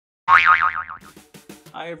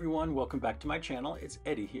Hi everyone, welcome back to my channel. It's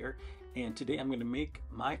Eddie here, and today I'm going to make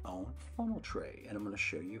my own funnel tray, and I'm going to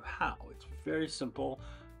show you how. It's very simple,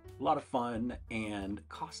 a lot of fun, and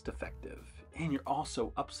cost effective, and you're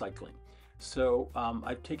also upcycling. So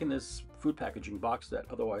I've taken this food packaging box that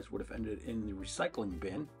otherwise would have ended in the recycling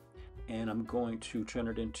bin, and I'm going to turn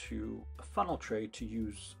it into a funnel tray to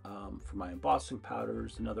use for my embossing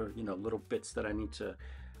powders and other little bits that I need to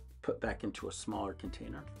put back into a smaller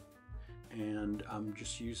container. And I'm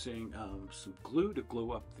just using some glue to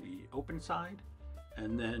glue up the open side,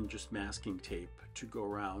 and then just masking tape to go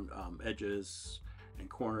around edges and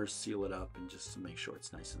corners, seal it up, and just to make sure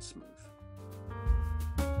it's nice and smooth.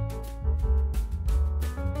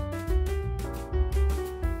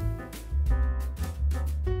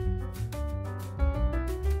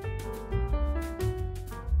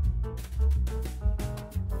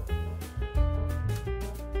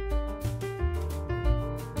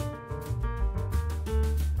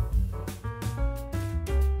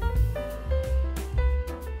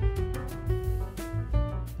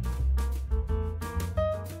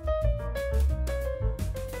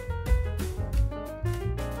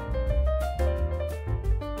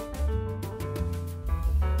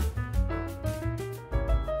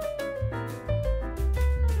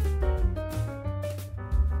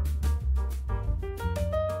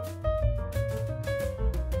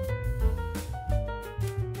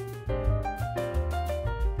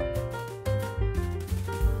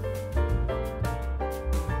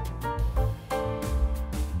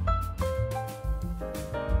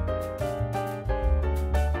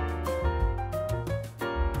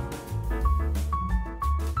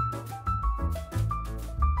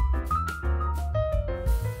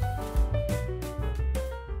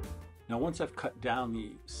 Now once I've cut down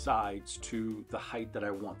the sides to the height that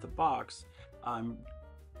I want the box, I'm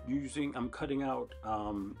cutting out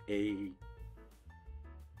a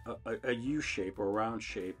U shape or round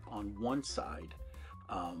shape on one side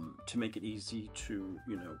to make it easy to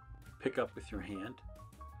pick up with your hand,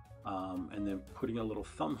 and then putting a little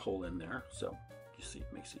thumb hole in there, so you see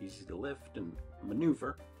it makes it easy to lift and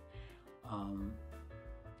maneuver.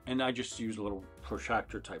 And I just use a little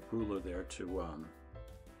protractor type ruler there to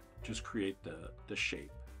just create the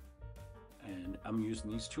shape. And I'm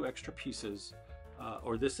using these two extra pieces,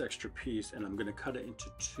 or this extra piece, and I'm going to cut it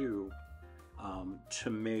into two to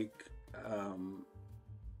make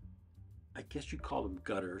I guess you'd call them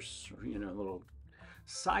gutters, or little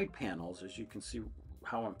side panels, as you can see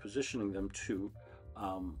how I'm positioning them to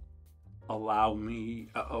allow me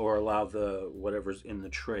or allow the whatever's in the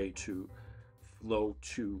tray to flow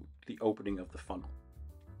to the opening of the funnel.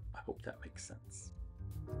 I hope that makes sense.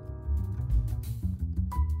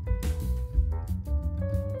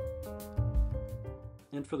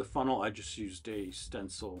 And for the funnel, I just used a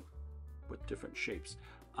stencil with different shapes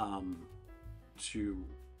to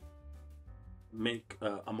make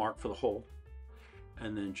a mark for the hole,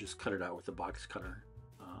 and then just cut it out with a box cutter.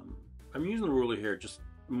 I'm using the ruler here just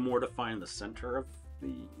more to find the center of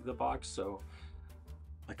the box, so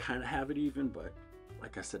I kind of have it even, but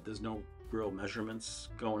like I said, there's no real measurements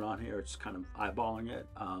going on here. It's kind of eyeballing it.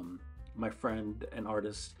 My friend and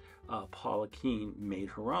artist Paula Keene made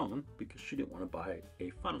her own because she didn't want to buy a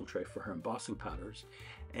funnel tray for her embossing powders,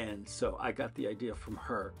 and so I got the idea from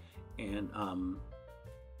her, and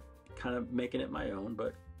kind of making it my own,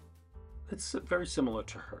 but it's very similar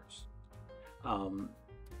to hers.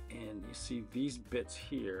 And you see these bits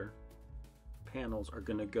here, panels, are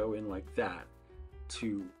going to go in like that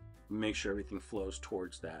to make sure everything flows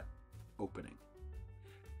towards that opening.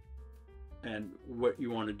 And what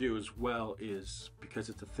you want to do as well is, because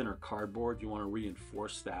it's a thinner cardboard, you want to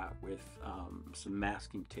reinforce that with some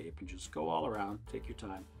masking tape, and just go all around, take your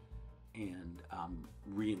time, and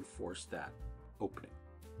reinforce that opening.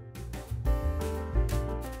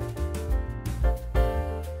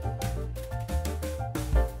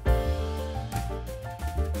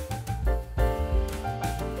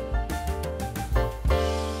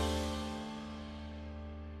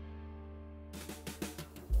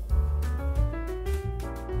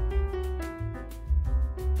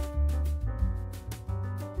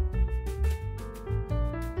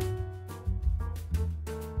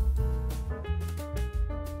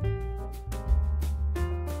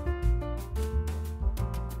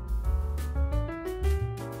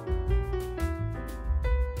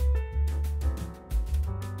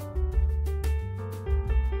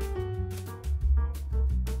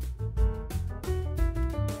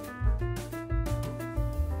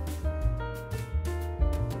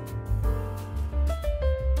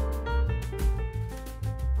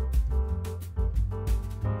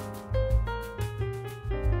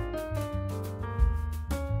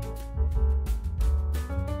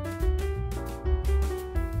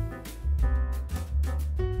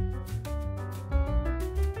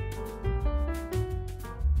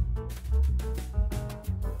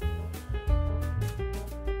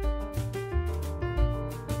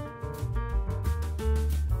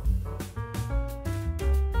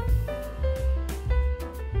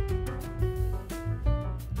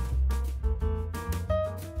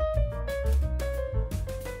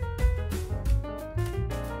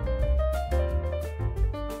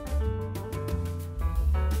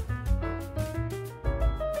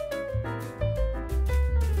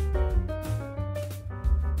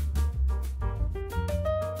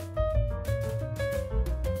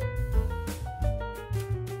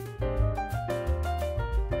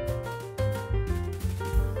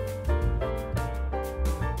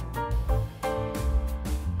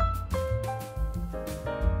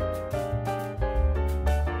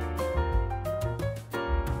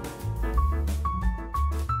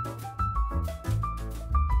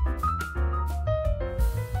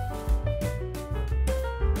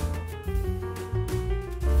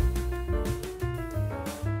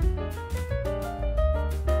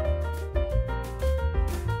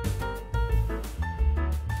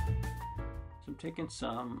 taking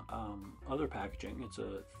some other packaging. It's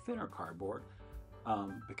a thinner cardboard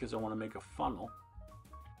because I want to make a funnel,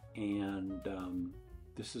 and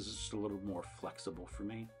this is just a little more flexible for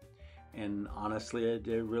me. And honestly, I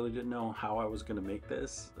really didn't know how I was going to make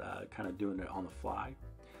this, kind of doing it on the fly.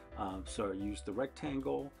 So I used the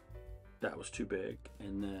rectangle that was too big,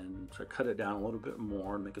 and then so I cut it down a little bit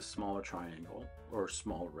more and make a smaller triangle or a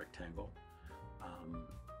smaller rectangle.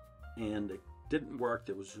 And it didn't work.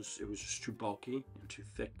 It was just too bulky and too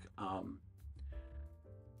thick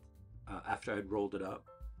after I'd rolled it up.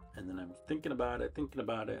 And then I'm thinking about it, and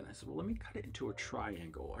I said, well, let me cut it into a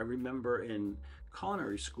triangle. I remember in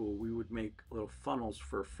culinary school, we would make little funnels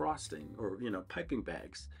for frosting, or, piping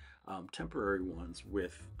bags, temporary ones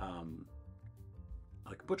with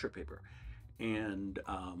like butcher paper. And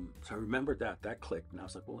so I remembered that clicked, and I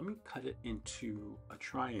was like, well, let me cut it into a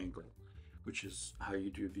triangle, which is how you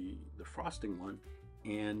do the frosting one,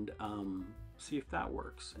 and see if that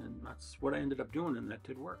works. And that's what I ended up doing, and that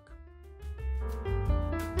did work.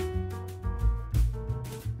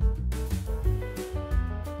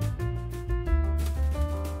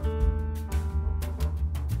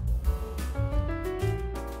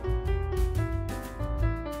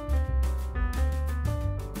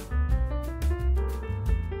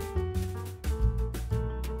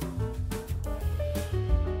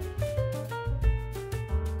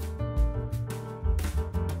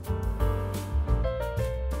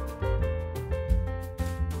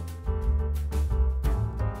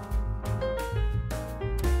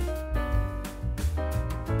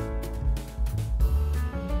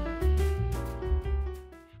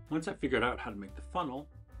 Once I figured out how to make the funnel,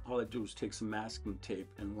 all I do is take some masking tape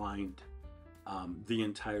and lined the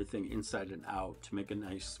entire thing inside and out to make a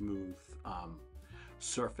nice smooth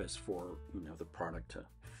surface for the product to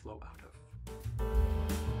flow out of.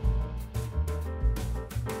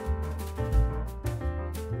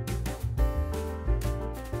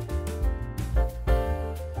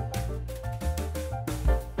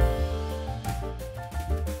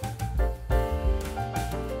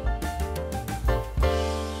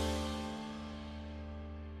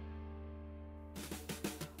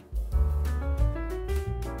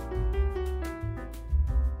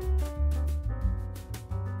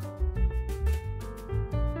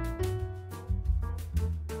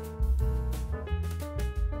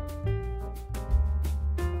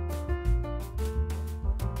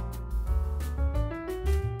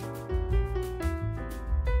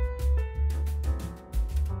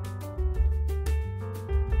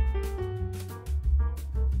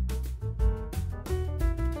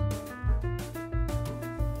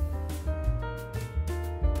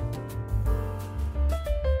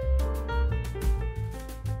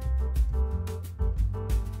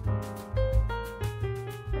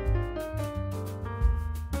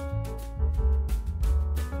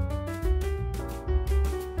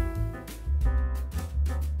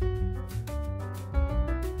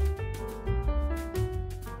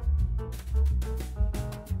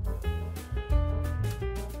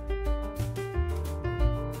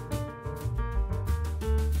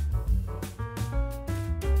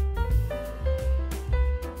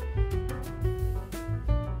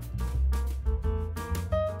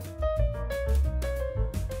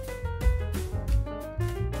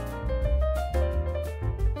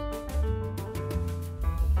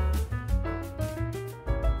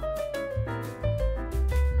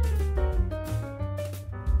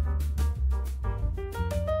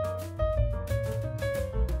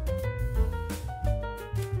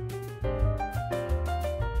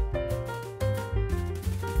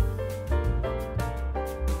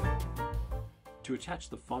 To attach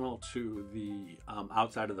the funnel to the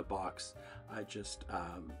outside of the box, I just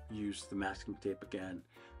used the masking tape again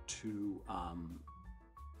to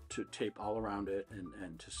tape all around it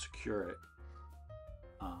and to secure it.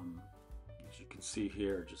 As you can see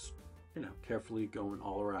here, just carefully going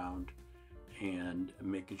all around and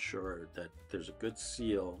making sure that there's a good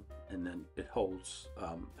seal, and then it holds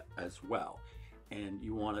as well. And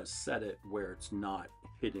you want to set it where it's not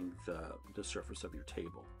hitting the surface of your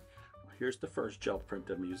table. Here's the first gel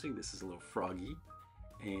print I'm using. This is a little froggy,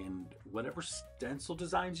 and whatever stencil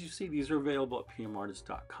designs you see, these are available at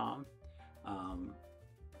pmartist.com,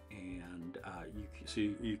 and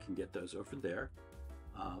you can get those over there.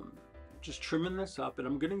 Just trimming this up, and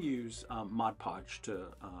I'm going to use Mod Podge to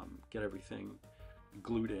get everything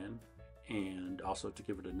glued in, and also to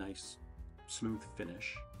give it a nice smooth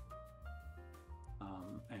finish.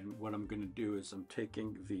 And what I'm going to do is I'm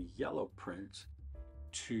taking the yellow print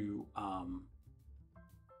to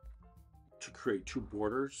create two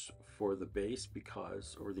borders for the base,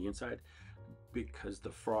 or the inside, because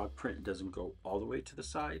the frog print doesn't go all the way to the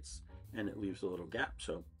sides and it leaves a little gap.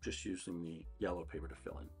 So just using the yellow paper to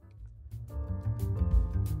fill in.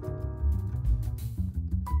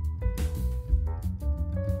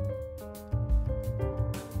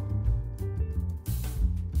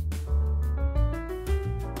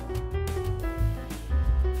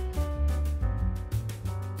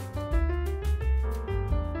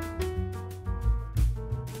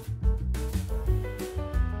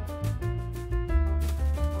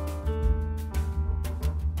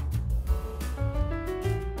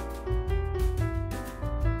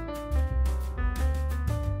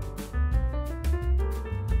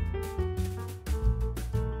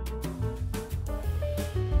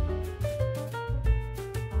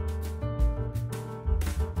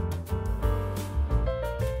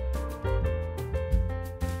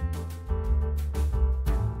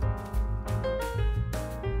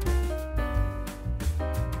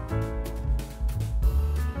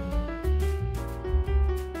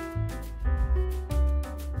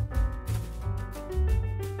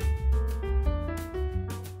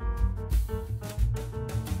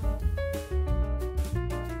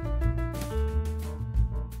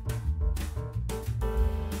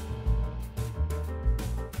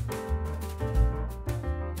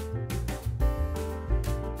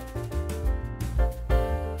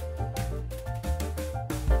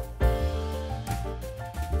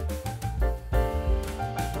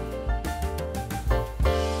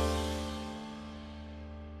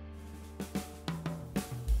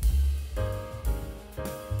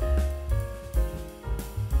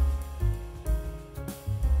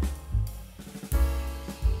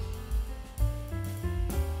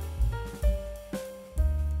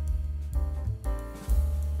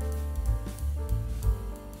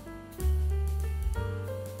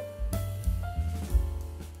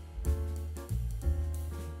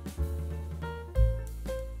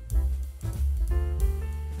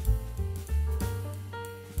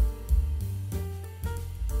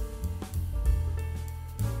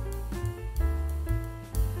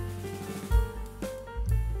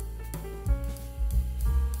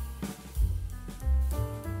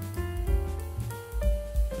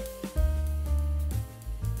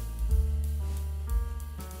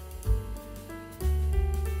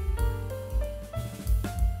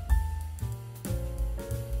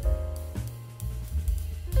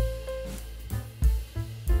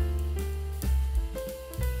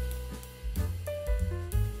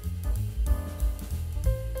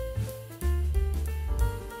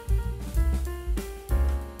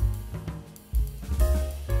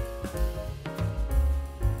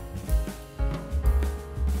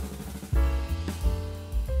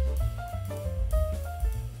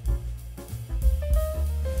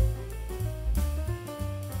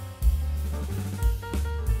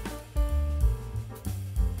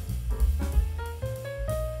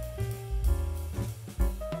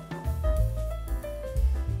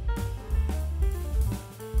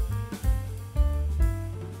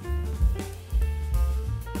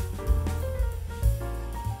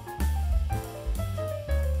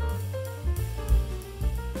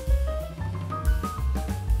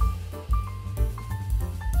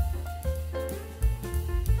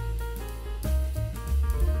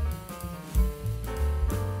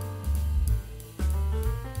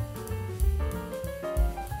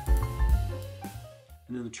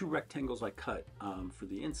 And then the two rectangles I cut for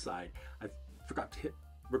the inside, I forgot to hit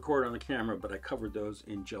record on the camera, but I covered those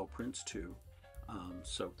in gel prints too.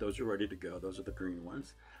 So those are ready to go. Those are the green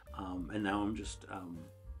ones. And now I'm just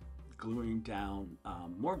gluing down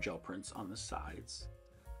more gel prints on the sides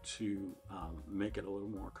to make it a little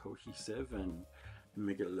more cohesive and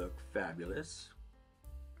make it look fabulous.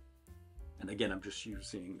 And again, I'm just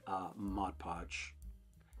using Mod Podge.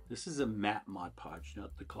 This is a matte Mod Podge,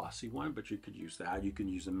 not the glossy one, but you could use that. You can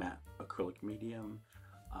use a matte acrylic medium,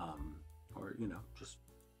 or, you know, just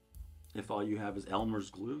if all you have is Elmer's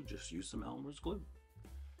glue, just use some Elmer's glue.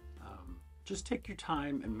 Just take your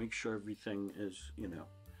time and make sure everything is, you know,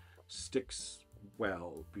 sticks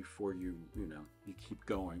well before you keep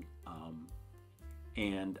going.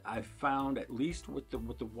 And I found, at least with the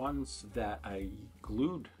ones that I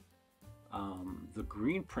glued the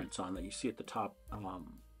green prints on that you see at the top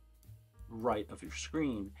right of your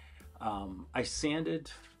screen, I sanded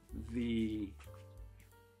the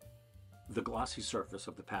glossy surface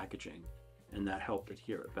of the packaging, and that helped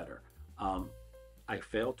adhere it better. I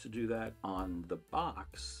failed to do that on the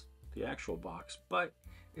box, the actual box, but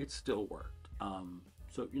it still worked.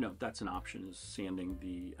 So, you know, that's an option, is sanding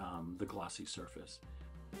the glossy surface.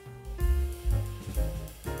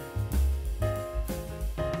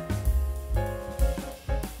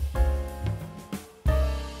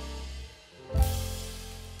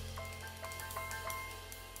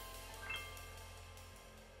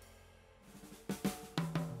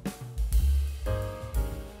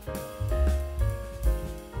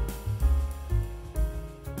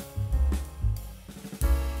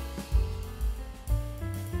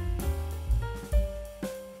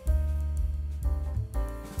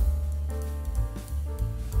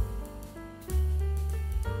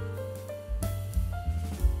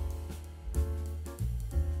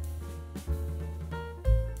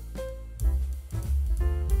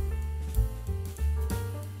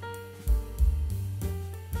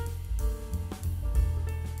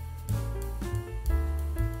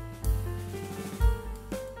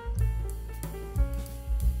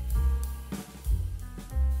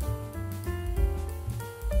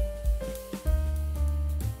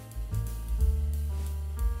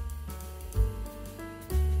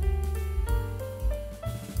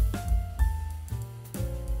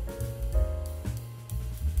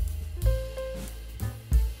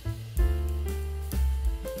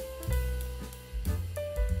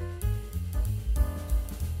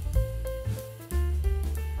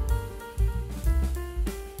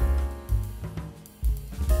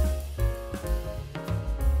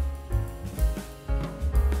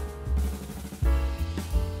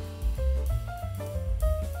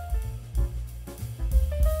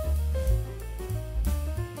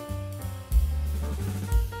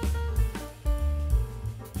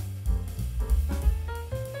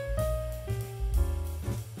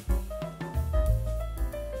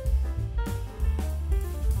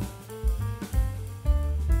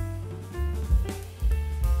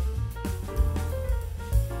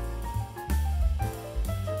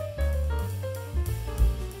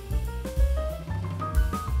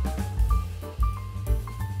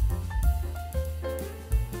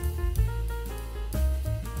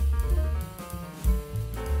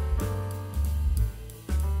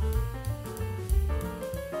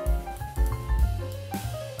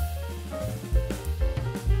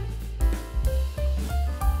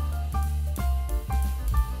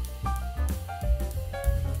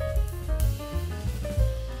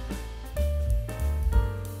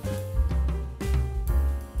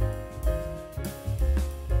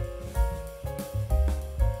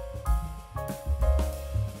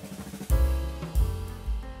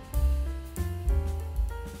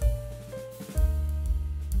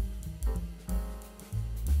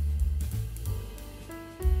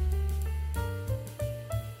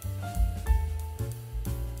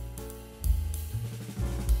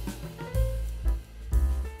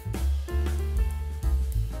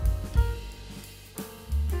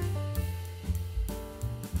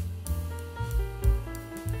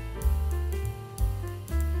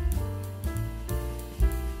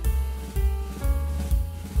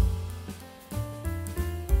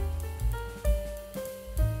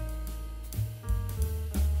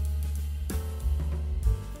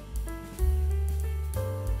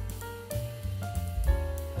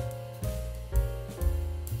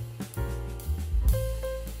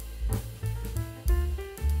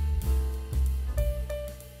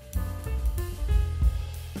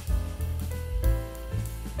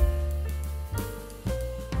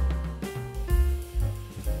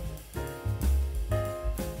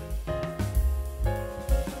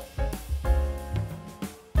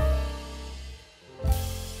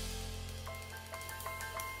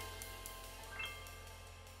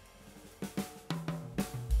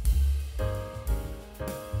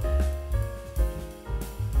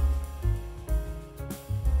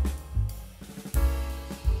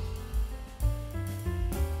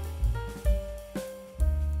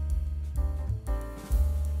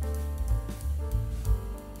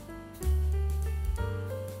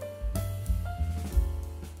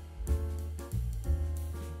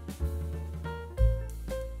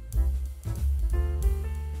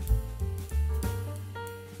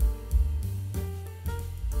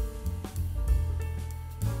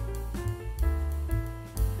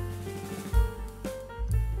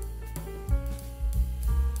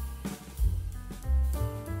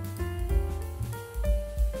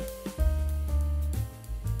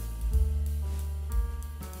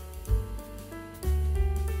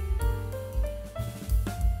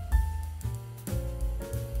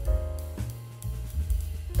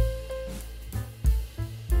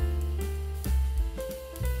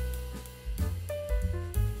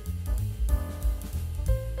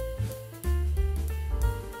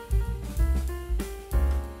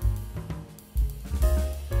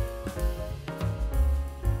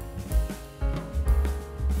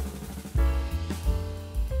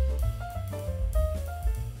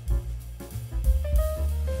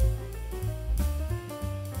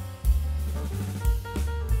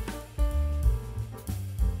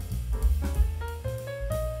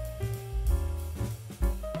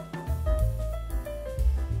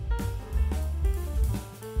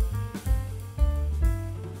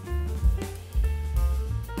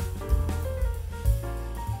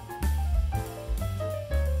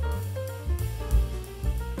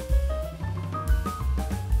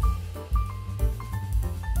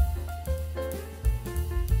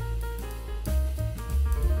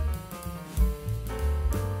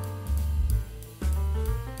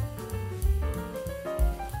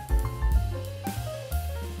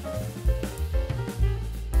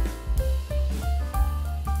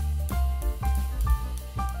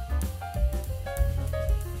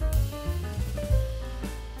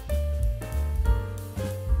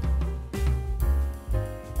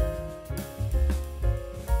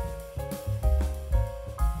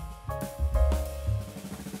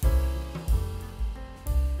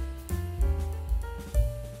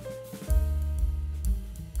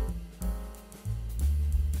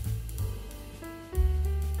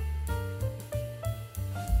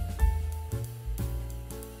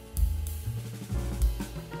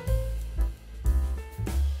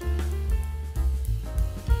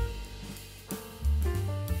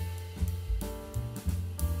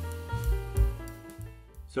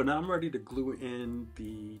 So now I'm ready to glue in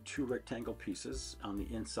the 2 rectangle pieces on the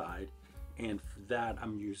inside, and for that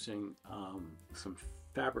I'm using some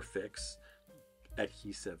Fabrifix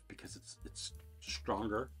adhesive because it's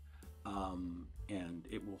stronger and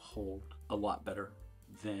it will hold a lot better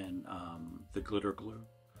than the glitter glue,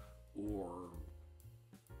 or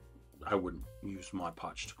I wouldn't use Mod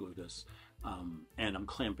Podge to glue this. And I'm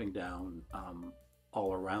clamping down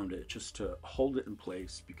all around it just to hold it in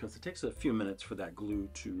place because it takes a few minutes for that glue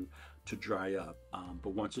to dry up.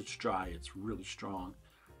 But once it's dry, it's really strong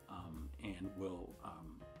and will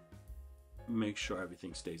make sure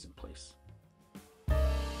everything stays in place.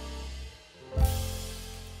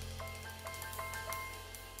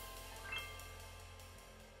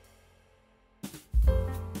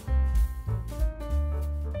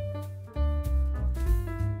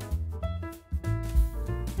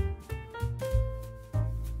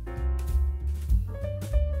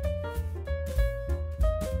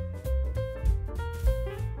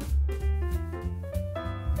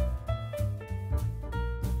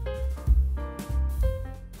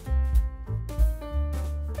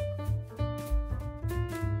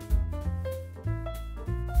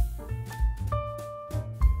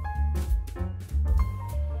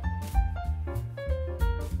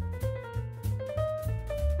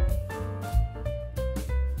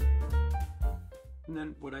 And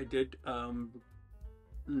then what I did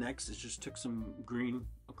next is just took some green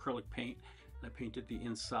acrylic paint and I painted the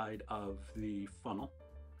inside of the funnel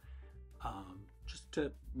just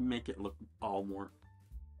to make it look all more,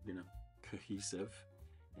 cohesive.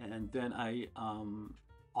 And then I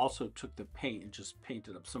also took the paint and just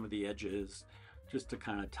painted up some of the edges just to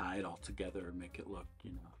kind of tie it all together and make it look,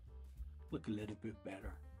 look a little bit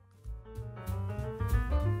better.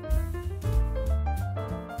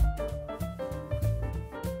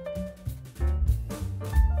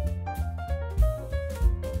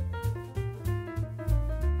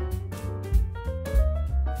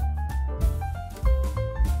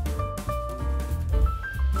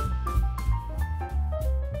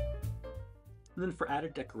 And then for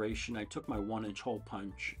added decoration, I took my 1-inch hole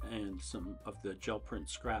punch and some of the gel print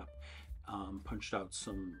scrap, punched out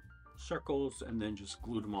some circles, and then just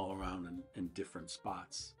glued them all around in different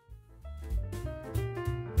spots.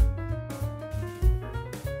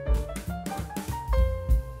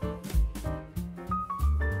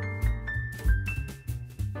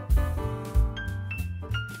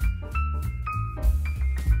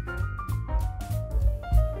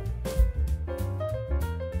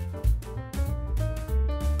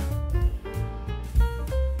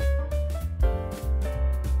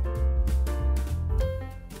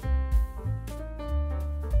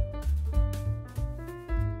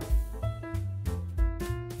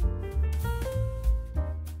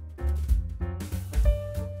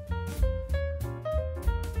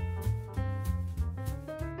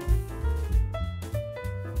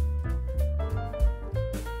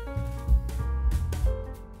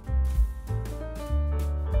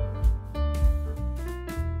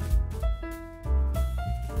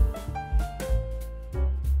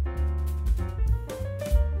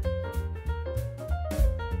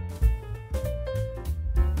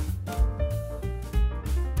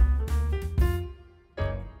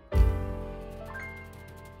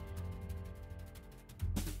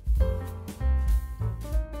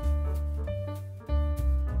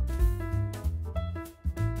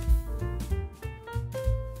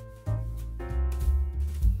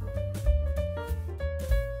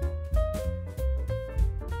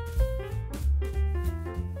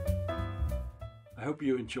 I hope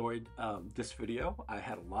you enjoyed this video. I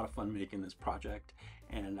had a lot of fun making this project,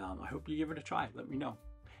 and I hope you give it a try. Let me know.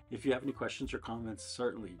 If you have any questions or comments,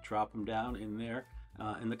 certainly drop them down in there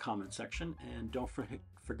in the comment section, and don't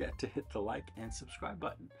forget to hit the like and subscribe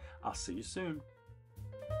button. I'll see you soon.